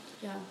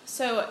Yeah.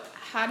 So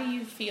how do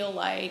you feel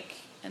like,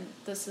 and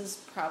this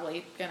is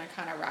probably going to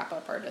kind of wrap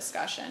up our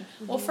discussion.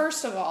 Well,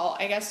 first of all,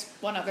 I guess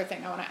one other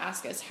thing I want to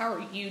ask is, how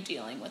are you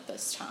dealing with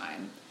this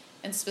time?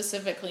 And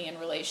specifically in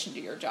relation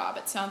to your job,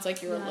 it sounds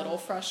like you're a little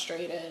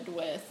frustrated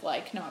with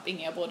like not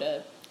being able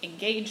to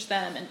engage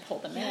them and pull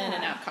them in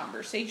and have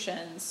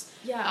conversations.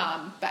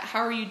 Yeah. But how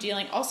are you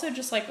dealing also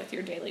just like with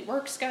your daily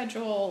work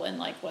schedule and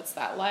like what's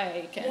that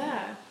like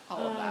and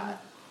all of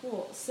that?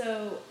 Cool.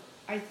 So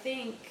I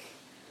think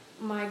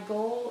my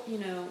goal, you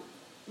know,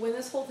 when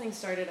this whole thing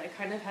started, I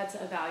kind of had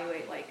to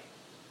evaluate like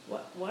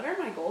what are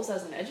my goals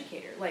as an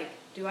educator? Like,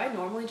 do I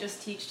normally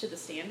just teach to the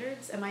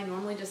standards? Am I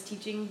normally just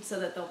teaching so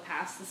that they'll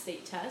pass the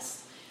state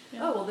test?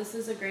 Yeah. Oh, well, this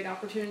is a great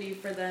opportunity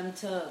for them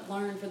to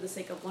learn for the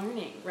sake of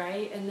learning,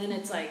 right? And then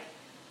it's like,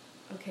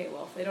 okay,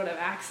 well, if they don't have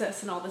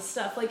access and all this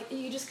stuff, like,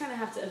 you just kind of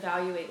have to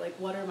evaluate, like,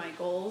 what are my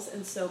goals?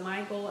 And so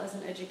my goal as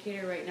an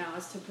educator right now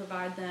is to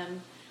provide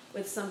them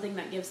with something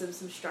that gives them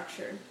some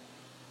structure.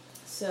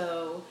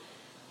 So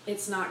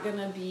it's not going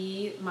to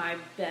be my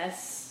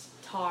best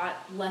taught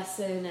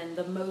lesson and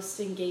the most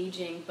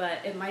engaging, but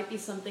it might be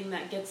something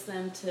that gets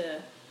them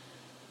to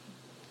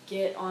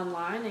get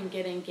online and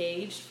get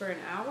engaged for an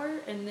hour,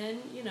 and then,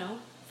 you know,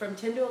 from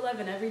 10 to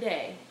 11 every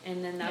day,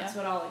 and then that's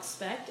what I'll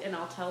expect, and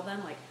I'll tell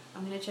them, like,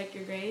 I'm going to check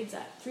your grades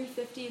at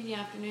 3:50 in the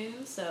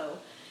afternoon. So,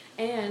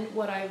 and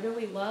what I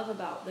really love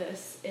about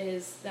this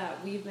is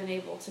that we've been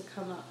able to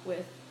come up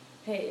with,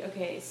 hey,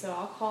 okay, so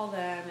I'll call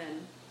them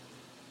and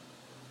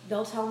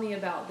they'll tell me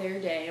about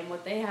their day and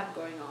what they have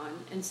going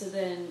on, and so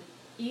then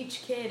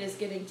each kid is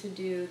getting to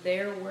do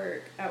their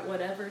work at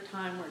whatever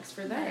time works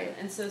for them. Right.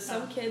 And so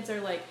some kids are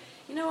like,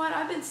 you know what,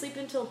 I've been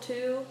sleeping till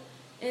 2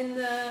 in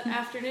the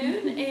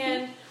afternoon,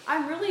 and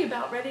I'm really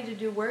about ready to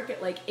do work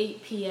at like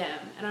 8 p.m.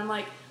 And I'm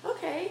like,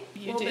 okay,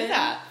 you do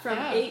that. From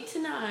 8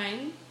 to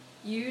 9,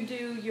 you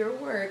do your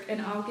work,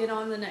 and I'll get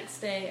on the next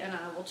day, and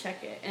I will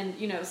check it. And,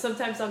 you know,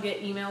 sometimes I'll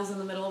get emails in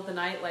the middle of the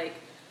night like,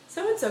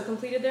 so-and-so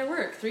completed their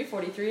work,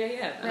 3:43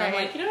 a.m. And I'm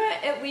like, you know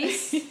what, at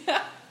least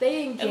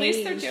they engage at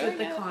least they're doing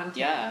with the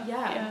content.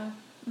 Yeah.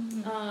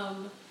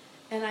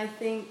 And I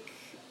think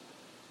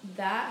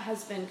that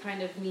has been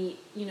kind of neat,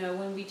 you know,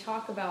 when we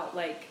talk about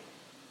like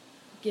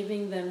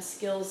giving them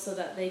skills so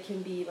that they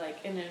can be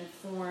like an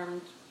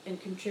informed and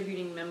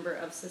contributing member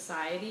of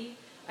society.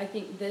 I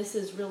think this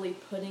is really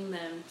putting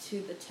them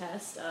to the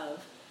test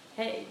of,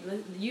 hey,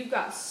 you've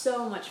got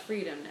so much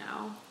freedom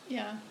now.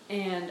 Yeah.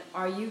 And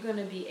are you going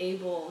to be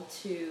able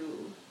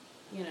to,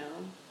 you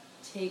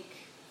know,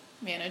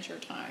 manage your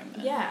time.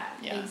 Yeah,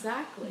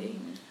 exactly.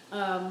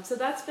 So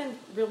that's been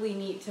really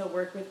neat to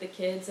work with the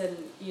kids and,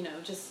 you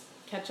know, just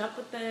catch up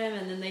with them,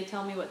 and then they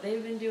tell me what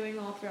they've been doing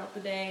all throughout the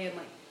day, and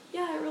like,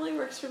 yeah, it really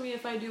works for me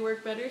if I do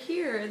work better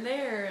here and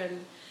there,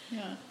 and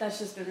that's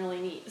just been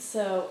really neat.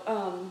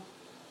 So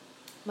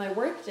my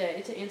work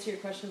day, to answer your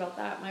question about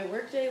that, my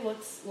work day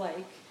looks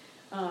like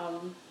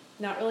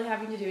not really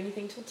having to do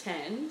anything till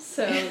 10,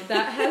 so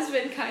that has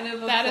been kind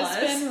of a that plus.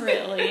 Has been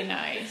really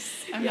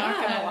nice. I'm not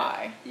gonna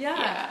lie.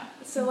 Yeah.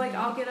 So like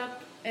I'll get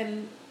up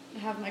and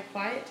have my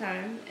quiet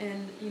time,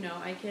 and you know,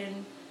 I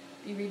can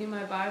be reading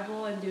my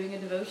Bible and doing a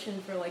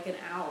devotion for like an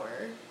hour,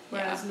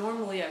 whereas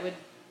normally I would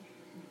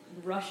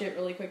rush it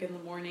really quick in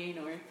the morning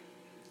or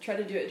try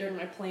to do it during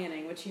my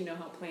planning, which you know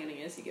how planning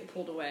is, you get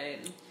pulled away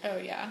and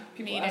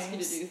people meetings. Ask you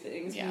to do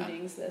things,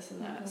 meetings, this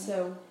and that.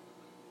 So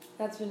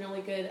that's been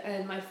really good.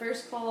 And my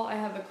first call, I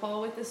have a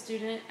call with a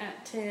student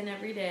at 10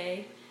 every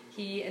day.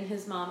 He and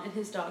his mom and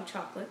his dog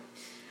Chocolate.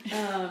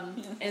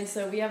 And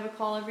so we have a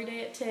call every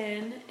day at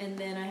 10, and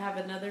then I have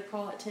another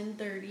call at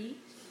 10:30.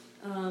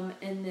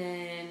 And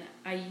then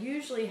I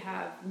usually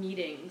have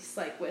meetings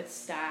like with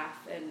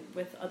staff and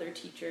with other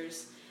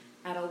teachers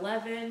at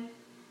 11.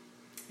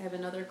 I have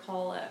another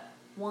call at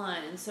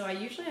 1. And so I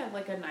usually have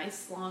like a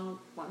nice long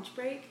lunch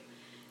break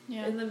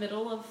in the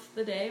middle of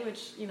the day,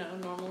 which, you know,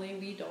 normally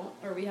we don't,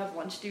 or we have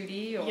lunch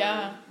duty, or you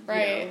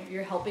know,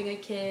 you're helping a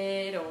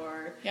kid,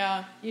 or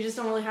you just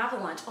don't really have a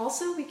lunch.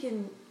 Also, we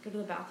can go to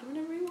the bathroom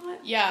whenever we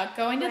want. Yeah,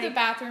 going to the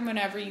bathroom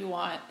whenever you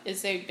want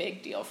is a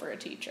big deal for a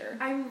teacher.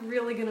 I'm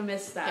really going to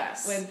miss that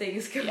when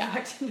things go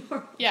back to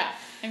normal. Yeah,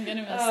 I'm going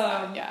to miss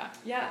that,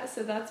 Yeah,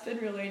 so that's been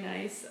really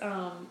nice.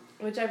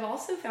 Which I've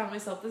also found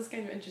myself, this is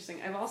kind of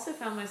interesting, I've also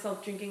found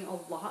myself drinking a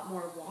lot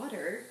more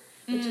water,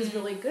 which is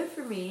really good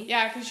for me.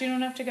 Yeah, because you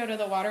don't have to go to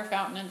the water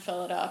fountain and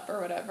fill it up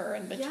or whatever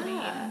in between.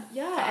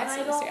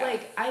 Classes, and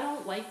I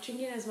don't like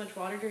drinking as much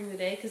water during the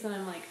day, because then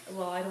I'm like,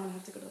 well, I don't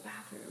have to go to the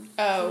bathroom.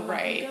 Oh,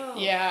 right.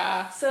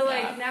 Yeah. So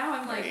like now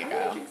I'm like, I'm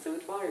gonna drink so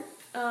much water.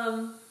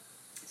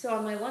 So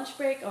on my lunch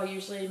break, I'll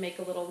usually make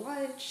a little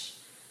lunch,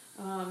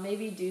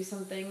 maybe do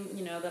something,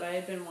 you know, that I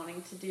had been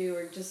wanting to do,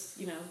 or just,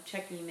 you know,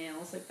 check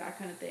emails, like that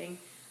kind of thing.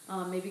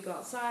 Maybe go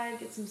outside,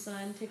 get some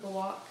sun, take a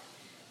walk.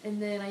 And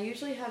then I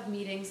usually have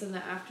meetings in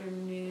the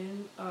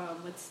afternoon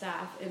with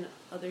staff and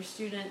other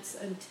students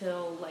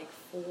until like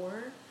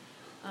 4.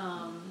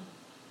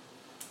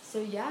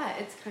 So yeah,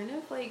 it's kind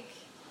of like,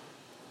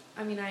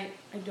 I mean, I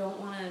don't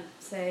want to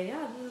say,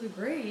 yeah, this is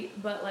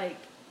great, but like,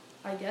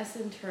 I guess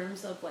in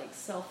terms of like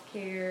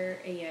self-care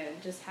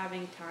and just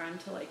having time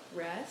to like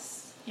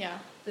rest, Yeah.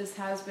 this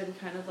has been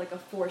kind of like a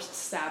forced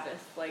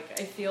Sabbath. Like,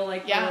 I feel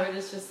like Yeah. the Lord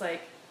is just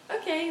like,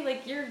 okay,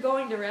 like you're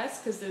going to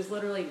rest because there's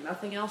literally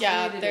nothing else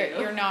Yeah, for you to do.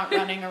 you're not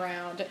running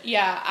around.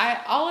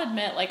 Yeah, I'll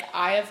admit, like,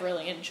 I have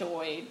really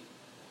enjoyed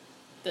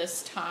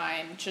this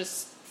time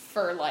just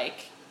for,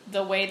 like,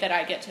 the way that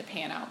I get to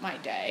pan out my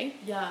day.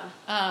 Yeah.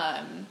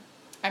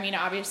 I mean,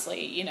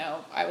 obviously, you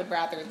know, I would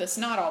rather this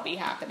not all be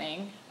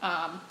happening.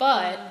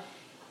 But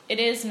it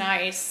is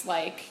nice,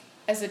 like,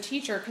 as a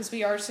teacher, because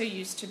we are so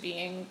used to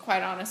being,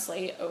 quite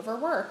honestly,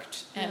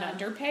 overworked and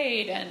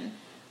underpaid, and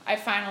I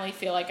finally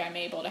feel like I'm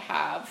able to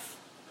have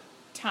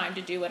time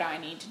to do what I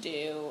need to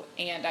do,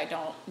 and I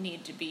don't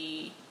need to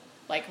be,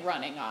 like,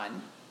 running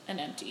on an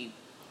empty...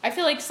 I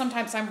feel like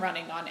sometimes I'm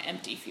running on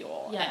empty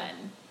fuel. Yeah.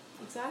 And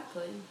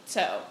Exactly.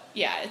 so,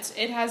 yeah,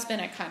 it has been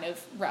a kind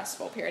of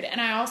restful period.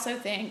 And I also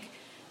think,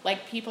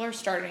 like, people are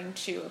starting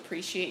to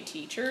appreciate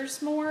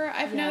teachers more,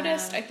 I've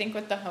noticed. I think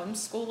with the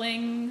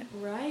homeschooling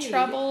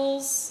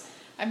troubles,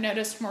 I've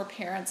noticed more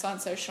parents on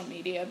social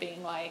media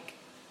being like,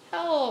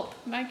 help,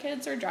 my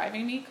kids are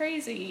driving me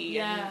crazy.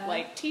 Yeah. And,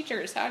 like,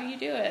 teachers, how do you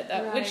do it?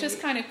 Which is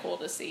kind of cool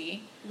to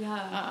see.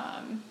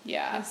 Yeah.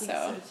 Yeah, I think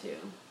so too.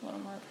 A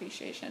little more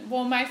appreciation.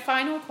 Well, my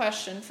final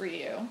question for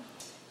you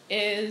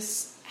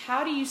is,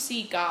 how do you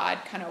see God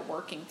kind of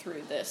working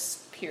through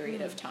this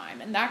period of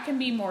time? And that can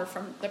be more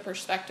from the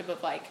perspective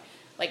of like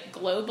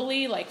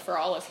globally, like for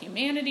all of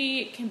humanity.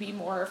 It can be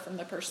more from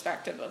the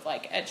perspective of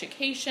like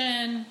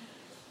education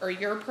or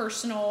your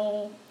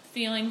personal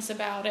feelings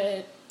about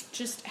it.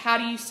 Just how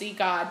do you see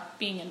God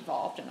being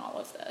involved in all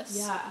of this?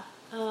 Yeah.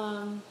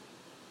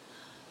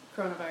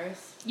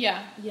 Coronavirus.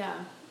 Yeah.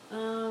 Yeah.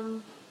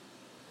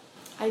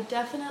 I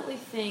definitely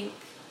think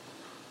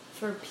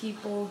for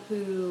people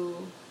who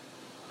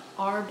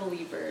are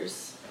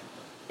believers,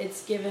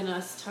 it's given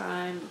us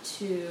time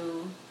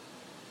to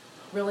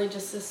really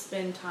just to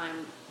spend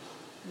time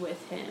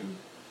with Him,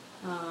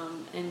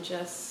 and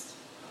just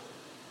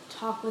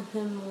talk with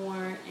Him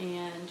more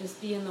and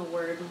just be in the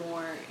Word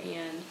more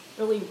and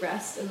really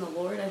rest in the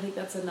Lord. I think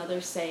that's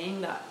another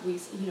saying that we,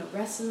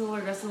 rest in the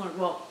Lord, rest in the Lord.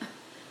 Well,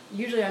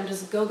 usually I'm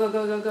just go.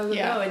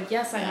 And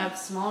yes, I have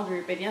small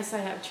group, and yes, I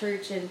have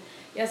church, and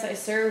yes, I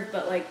serve,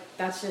 but like,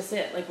 that's just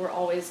it. Like, we're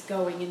always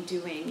going and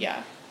doing.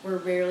 Yeah. We're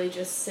rarely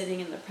just sitting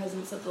in the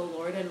presence of the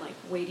Lord and like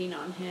waiting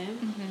on Him.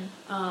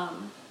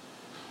 Mm-hmm.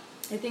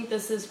 I think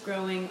this is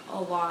growing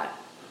a lot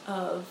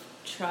of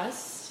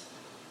trust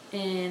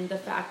in the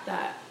fact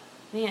that,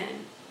 man,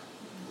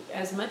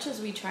 as much as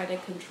we try to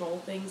control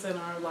things in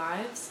our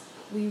lives,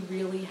 we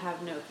really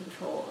have no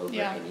control over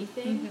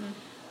anything.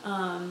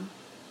 Mm-hmm.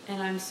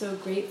 And I'm so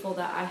grateful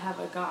that I have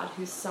a God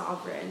who's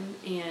sovereign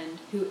and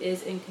who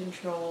is in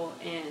control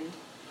and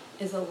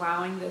is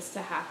allowing this to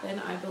happen,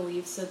 I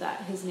believe, so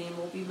that His name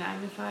will be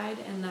magnified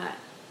and that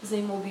His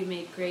name will be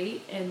made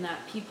great, and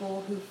that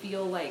people who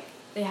feel like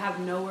they have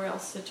nowhere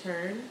else to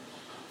turn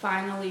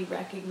finally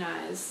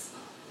recognize,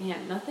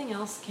 man, nothing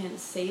else can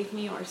save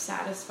me or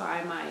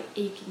satisfy my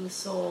aching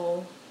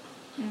soul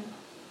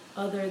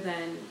other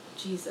than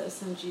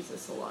Jesus and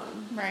Jesus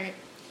alone. Right.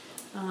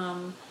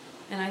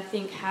 And I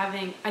think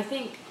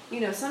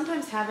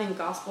sometimes having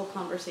gospel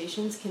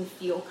conversations can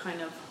feel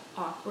kind of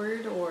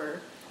awkward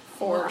or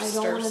forced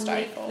or stifled.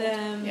 I don't want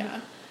to make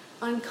them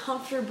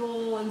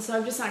uncomfortable, and so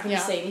I'm just not going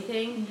to say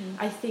anything. Mm-hmm.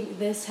 I think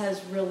this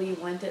has really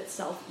lent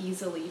itself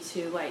easily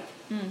to like,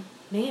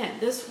 man,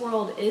 this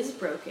world is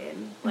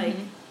broken. Like,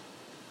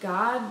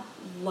 God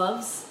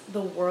loves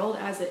the world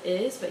as it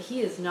is, but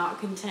He is not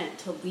content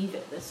to leave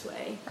it this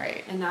way.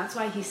 Right. And that's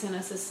why He sent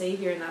us a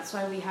Savior, and that's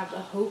why we have the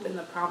hope and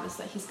the promise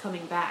that He's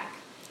coming back.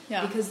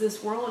 Yeah. Because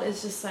this world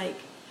is just like,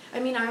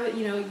 I mean,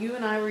 you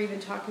and I were even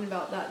talking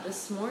about that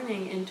this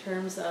morning in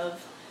terms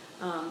of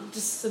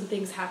just some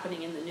things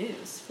happening in the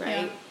news,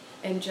 right? Yeah.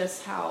 And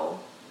just how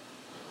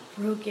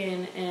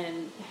broken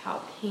and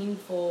how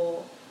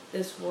painful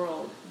this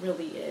world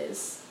really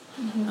is.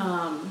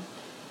 Mm-hmm.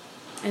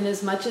 And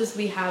as much as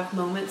we have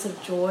moments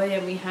of joy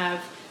and we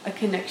have a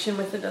connection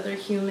with another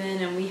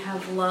human and we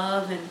have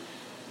love, and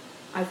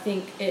I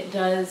think it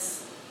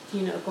does,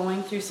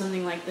 going through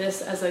something like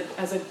this as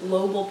a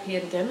global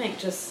pandemic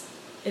just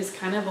is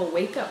kind of a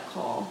wake-up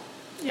call.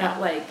 Yeah. That,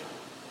 like,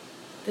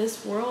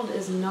 this world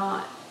is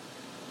not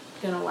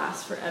going to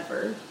last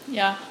forever.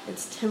 Yeah.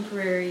 It's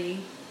temporary,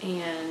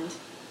 and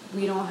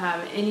we don't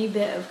have any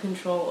bit of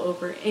control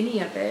over any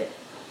of it.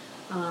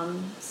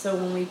 So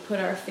when we put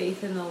our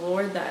faith in the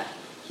Lord that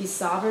He's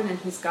sovereign and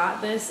He's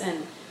got this,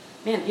 and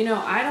man,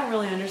 I don't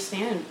really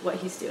understand what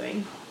He's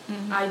doing.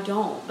 Mm-hmm. I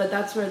don't, but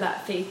that's where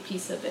that faith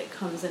piece of it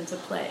comes into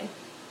play.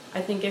 I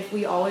think if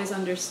we always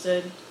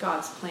understood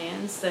God's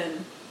plans,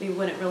 then we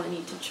wouldn't really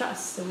need to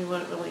trust, and we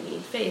wouldn't really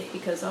need faith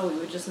because, we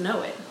would just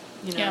know it,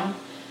 Yeah.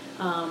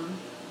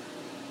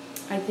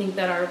 I think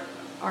that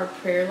our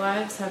prayer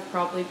lives have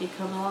probably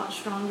become a lot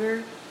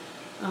stronger.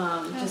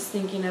 Just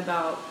thinking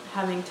about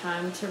having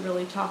time to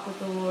really talk with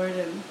the Lord,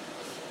 and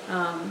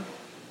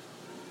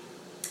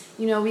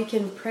we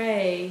can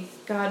pray,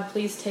 God,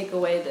 please take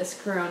away this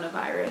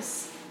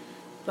coronavirus.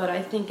 But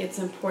I think it's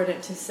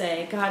important to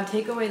say, God,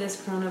 take away this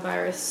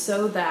coronavirus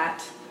so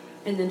that,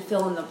 and then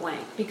fill in the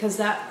blank. Because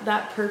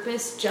that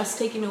purpose, just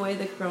taking away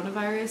the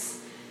coronavirus,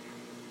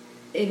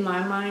 in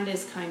my mind,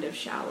 is kind of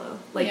shallow.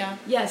 Like,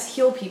 yes,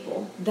 heal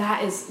people.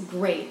 That is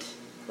great.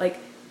 Like,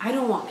 I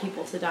don't want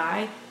people to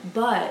die,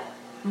 but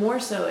more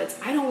so it's,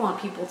 I don't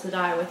want people to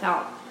die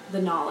without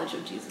the knowledge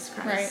of Jesus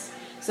Christ.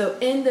 Right. So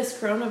in this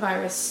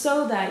coronavirus,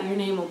 so that your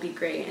name will be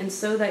great and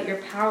so that your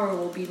power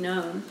will be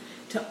known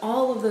to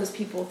all of those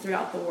people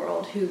throughout the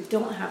world who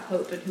don't have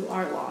hope and who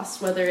are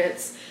lost, whether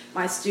it's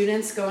my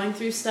students going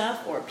through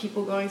stuff or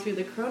people going through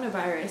the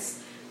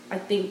coronavirus, I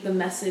think the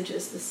message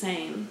is the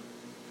same.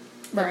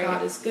 That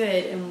God is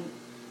good and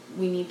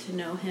we need to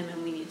know him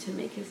and we need to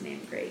make his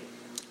name great.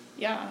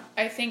 Yeah,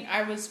 I think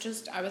I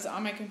was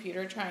on my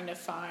computer trying to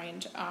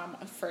find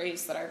a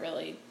phrase that I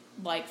really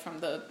like from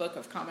the Book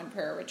of Common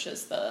Prayer, which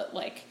is the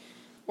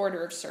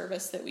order of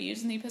service that we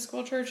use in the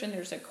Episcopal Church, and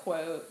there's a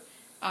quote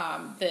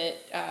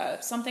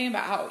that something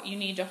about how you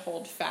need to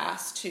hold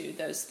fast to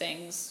those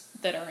things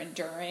that are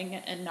enduring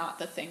and not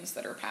the things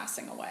that are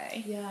passing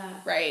away. Yeah.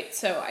 Right?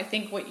 So I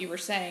think what you were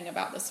saying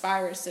about this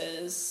virus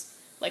is,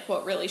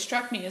 what really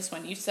struck me is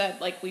when you said,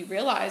 we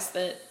realize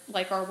that,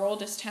 our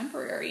world is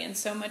temporary, and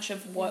so much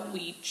of what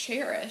we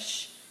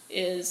cherish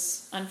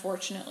is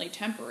unfortunately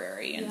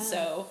temporary. And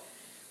so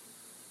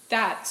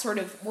that sort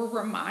of, we're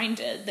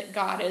reminded that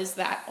God is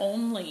that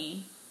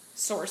only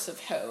source of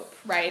hope,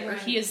 right? Or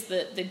he is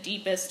the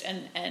deepest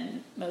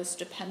and most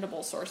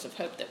dependable source of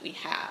hope that we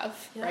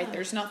have, right?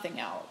 There's nothing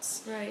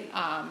else. Right.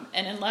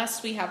 And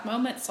unless we have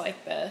moments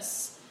like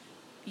this,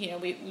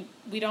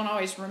 we don't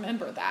always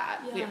remember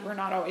that. Yeah. We're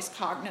not always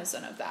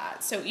cognizant of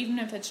that. So even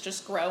if it's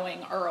just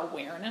growing our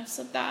awareness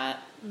of that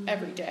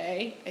every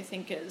day, I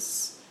think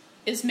is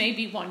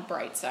maybe one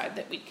bright side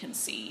that we can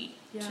see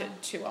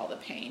to all the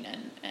pain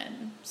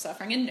and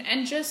suffering.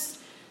 And just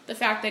the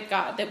fact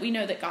that we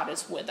know that God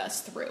is with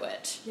us through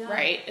it,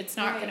 right? It's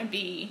not going to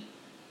be,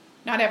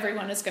 not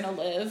everyone is going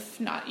to live,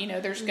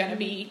 there's going to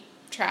be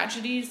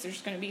tragedies,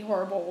 there's going to be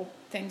horrible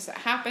things that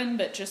happen,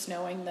 but just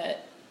knowing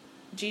that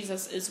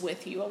Jesus is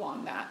with you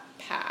along that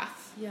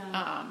path.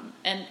 Yeah.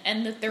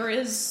 And that there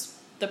is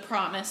the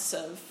promise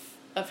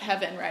of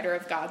heaven, right, or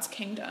of God's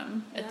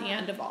kingdom at the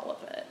end of all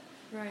of it.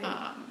 Right.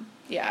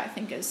 I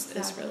think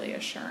is really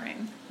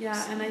assuring. Yeah,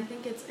 so. And I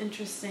think it's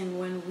interesting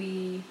when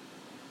we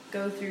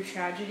go through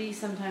tragedy,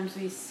 sometimes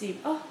we see,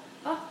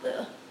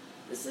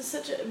 this is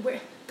such a,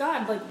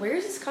 God, where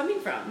is this coming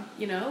from?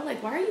 Why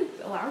are you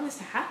allowing this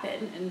to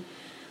happen? And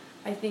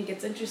I think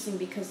it's interesting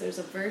because there's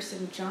a verse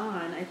in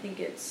John, I think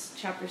it's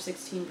chapter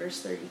 16,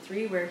 verse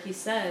 33, where he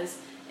says,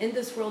 in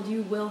this world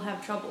you will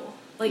have trouble.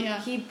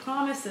 He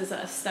promises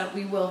us that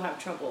we will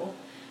have trouble.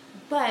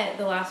 But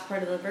the last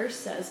part of the verse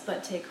says,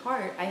 but take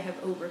heart, I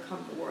have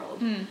overcome the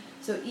world.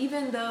 So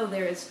even though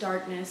there is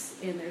darkness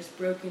and there's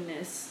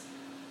brokenness,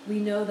 we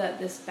know that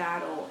this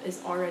battle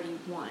is already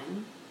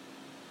won.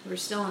 We're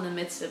still in the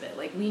midst of it.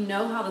 We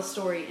know how the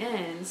story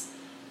ends,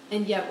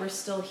 and yet we're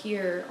still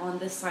here on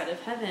this side of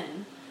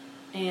heaven.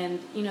 And,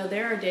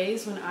 there are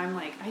days when I'm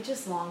I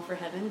just long for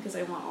heaven because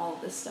I want all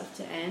of this stuff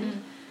to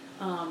end.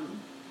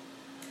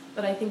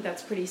 But I think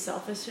that's pretty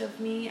selfish of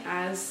me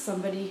as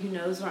somebody who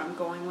knows where I'm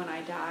going when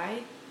I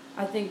die.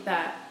 I think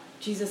that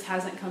Jesus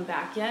hasn't come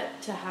back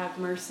yet to have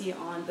mercy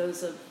on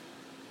those of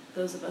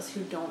us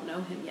who don't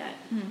know him yet.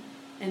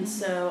 And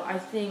so I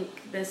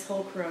think this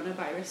whole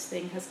coronavirus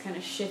thing has kind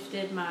of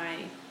shifted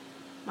my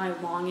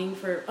longing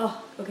for,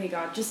 okay,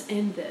 God, just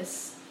end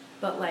this.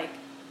 But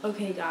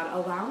okay, God,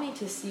 allow me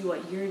to see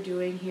what you're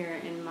doing here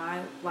in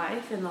my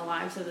life and the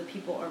lives of the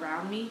people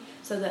around me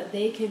so that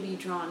they can be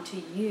drawn to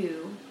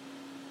you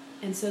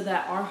and so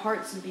that our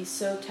hearts would be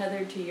so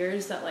tethered to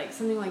yours that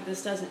something like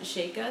this doesn't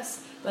shake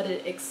us, but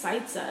it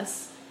excites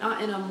us,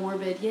 not in a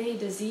morbid, yay,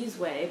 disease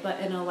way, but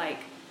in a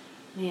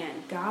man,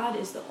 God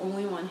is the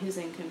only one who's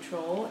in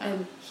control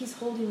and he's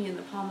holding me in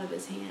the palm of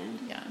his hand.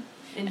 Yeah.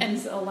 And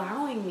he's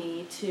allowing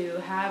me to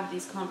have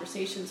these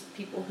conversations with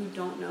people who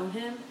don't know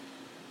him,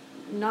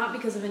 not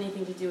because of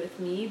anything to do with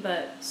me,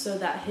 but so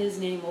that his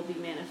name will be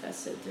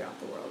manifested throughout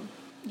the world.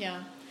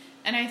 Yeah.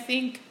 And I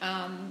think,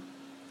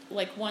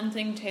 one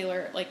thing,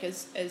 Taylor,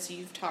 as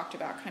you've talked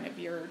about kind of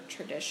your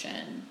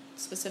tradition,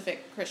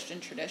 specific Christian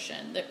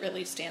tradition that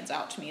really stands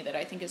out to me that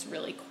I think is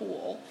really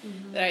cool,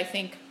 that I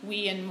think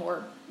we in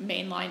more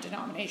mainline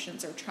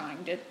denominations are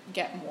trying to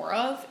get more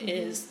of,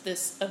 is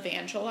this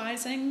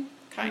evangelizing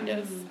kind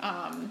of,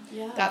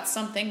 that's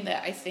something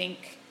that I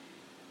think,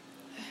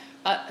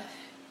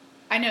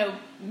 I know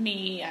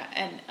me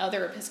and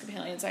other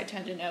Episcopalians, I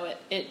tend to know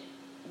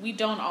we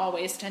don't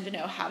always tend to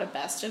know how to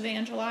best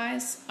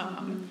evangelize.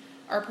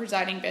 Our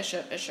presiding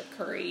bishop, Bishop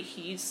Curry,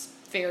 he's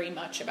very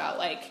much about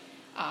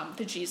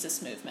the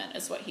Jesus movement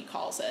is what he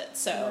calls it.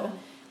 So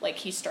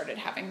he started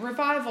having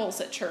revivals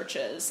at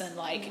churches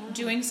and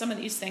doing some of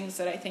these things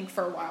that I think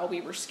for a while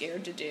we were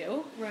scared to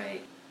do.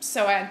 Right.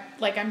 So I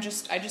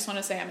just want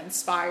to say I'm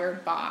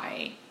inspired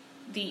by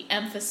the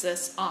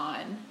emphasis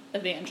on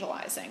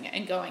evangelizing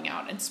and going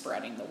out and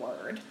spreading the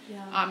word.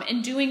 Yeah.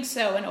 And doing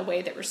so in a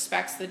way that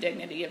respects the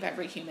dignity of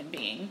every human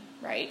being,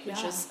 right? Which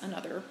Yeah. is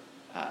another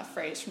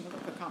phrase from the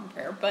Book of Common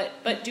Prayer.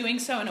 But doing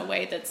so in a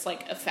way that's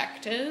like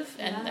effective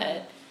and Yeah.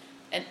 that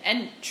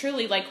and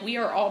truly, like, we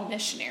are all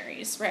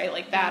missionaries, right?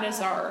 Like, that is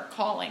our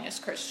calling as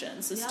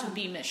Christians, is to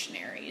be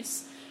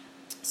missionaries.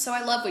 So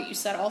I love what you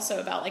said also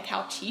about, like,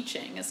 how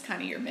teaching is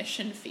kind of your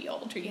mission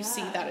field, or you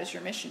see that as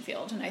your mission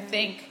field. And I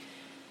think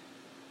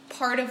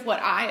part of what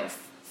I have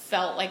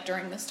felt like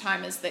during this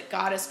time is that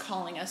God is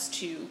calling us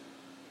to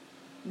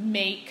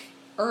make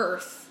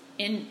earth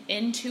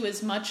into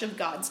as much of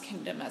God's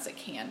kingdom as it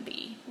can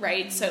be,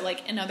 right? Mm-hmm. So,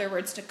 like, in other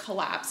words, to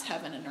collapse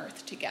heaven and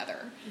earth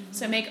together. Mm-hmm.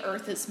 So make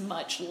earth as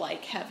much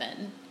like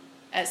heaven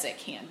as it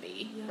can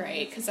be,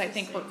 right? Because I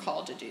think we're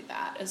called to do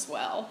that as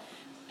well.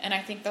 And I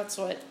think that's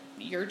what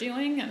you're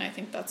doing, and I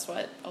think that's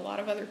what a lot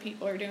of other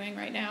people are doing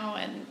right now.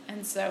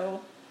 And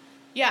so,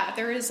 yeah,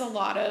 there is a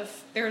lot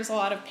of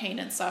pain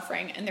and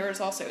suffering, and there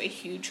is also a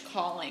huge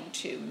calling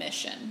to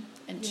mission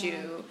and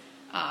to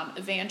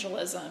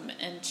evangelism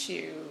and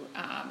to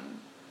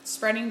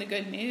spreading the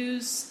good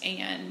news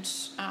and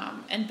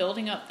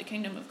building up the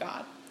kingdom of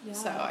God. Yeah.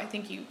 So I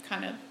think you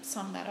kind of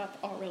summed that up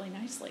all really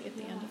nicely at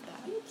the end of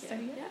that.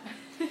 Thank you.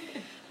 So,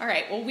 all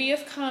right. Well, we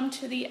have come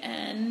to the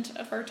end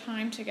of our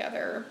time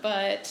together,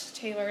 but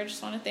Taylor, I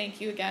just want to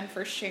thank you again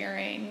for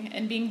sharing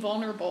and being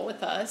vulnerable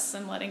with us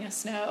and letting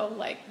us know,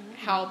 like,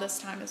 how this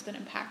time has been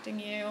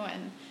impacting you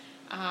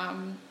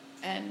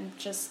and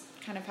just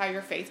kind of how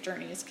your faith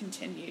journey has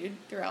continued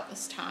throughout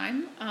this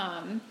time.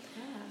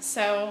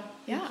 So,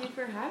 yeah. Thank you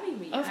for having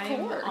me. Of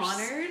course. I'm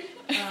honored.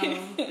 I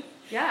mean,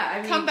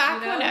 come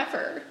back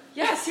whenever.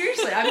 Yeah,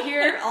 seriously. I'm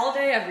here all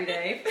day, every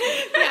day.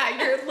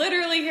 Yeah, you're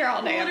literally here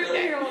all day, every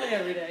day. Here all day,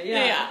 every day.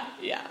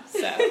 Yeah.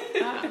 So,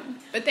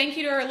 but thank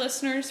you to our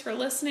listeners for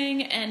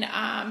listening,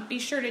 and be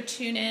sure to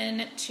tune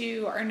in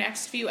to our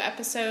next few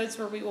episodes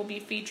where we will be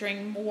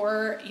featuring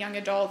more young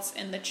adults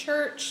in the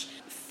church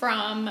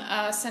from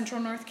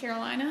Central North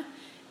Carolina,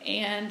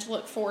 and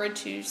look forward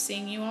to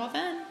seeing you all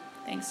then.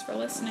 Thanks for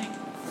listening.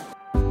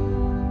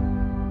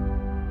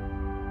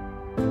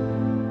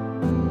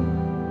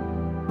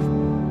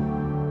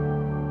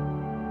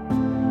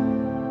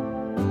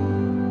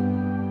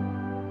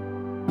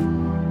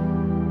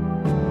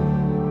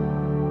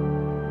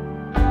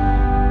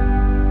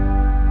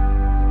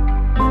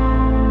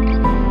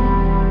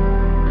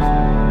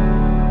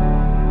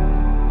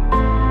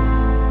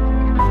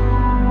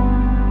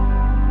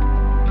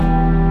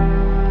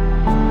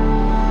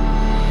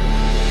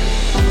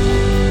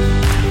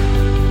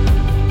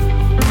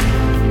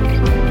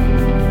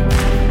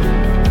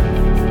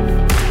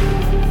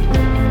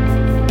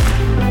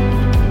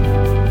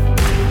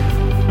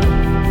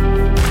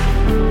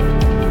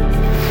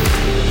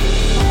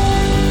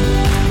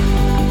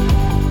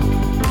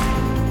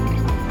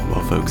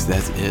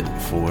 That's it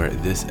for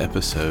this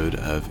episode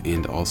of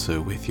And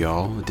Also With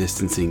Y'all,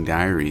 Distancing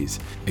Diaries.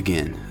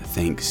 Again,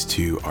 thanks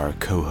to our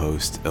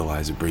co-host,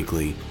 Eliza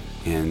Brinkley,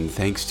 and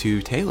thanks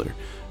to Taylor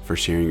for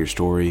sharing your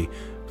story,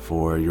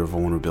 for your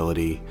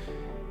vulnerability,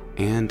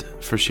 and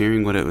for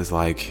sharing what it was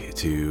like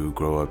to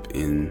grow up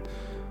in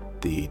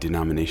the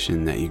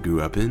denomination that you grew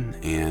up in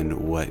and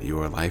what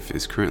your life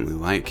is currently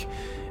like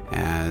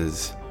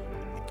as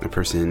a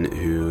person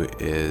who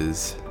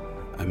is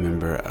a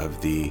member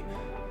of the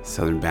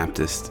Southern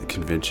Baptist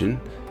Convention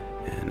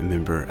and a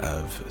member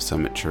of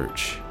Summit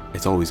Church.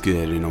 It's always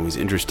good and always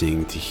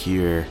interesting to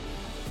hear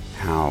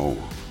how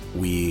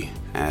we,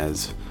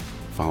 as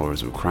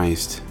followers of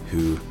Christ,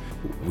 who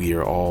we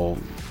are all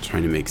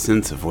trying to make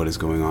sense of what is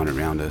going on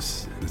around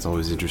us. And it's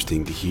always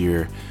interesting to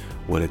hear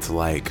what it's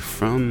like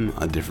from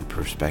a different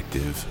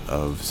perspective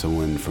of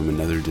someone from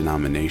another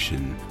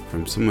denomination,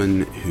 from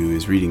someone who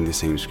is reading the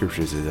same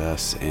scriptures as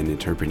us and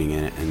interpreting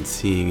it and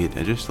seeing it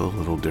just a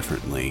little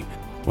differently.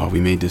 While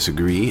we may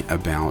disagree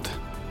about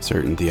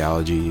certain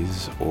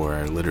theologies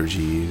or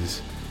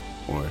liturgies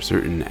or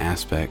certain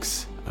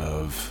aspects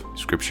of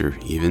scripture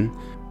even,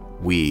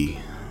 we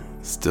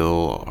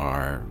still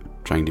are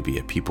trying to be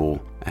a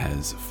people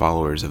as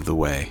followers of the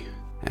way,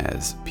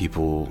 as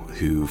people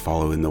who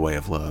follow in the way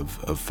of love,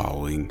 of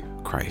following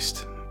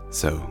Christ.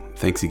 So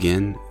thanks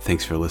again,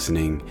 thanks for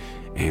listening,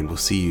 and we'll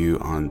see you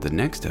on the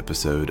next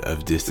episode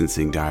of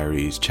Distancing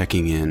Diaries,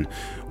 checking in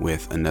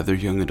with another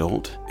young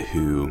adult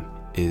who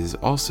is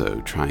also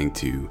trying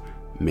to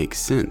make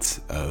sense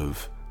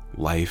of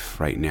life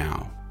right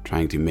now,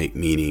 trying to make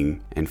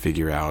meaning and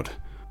figure out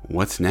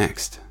what's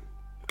next.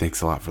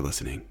 Thanks a lot for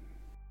listening.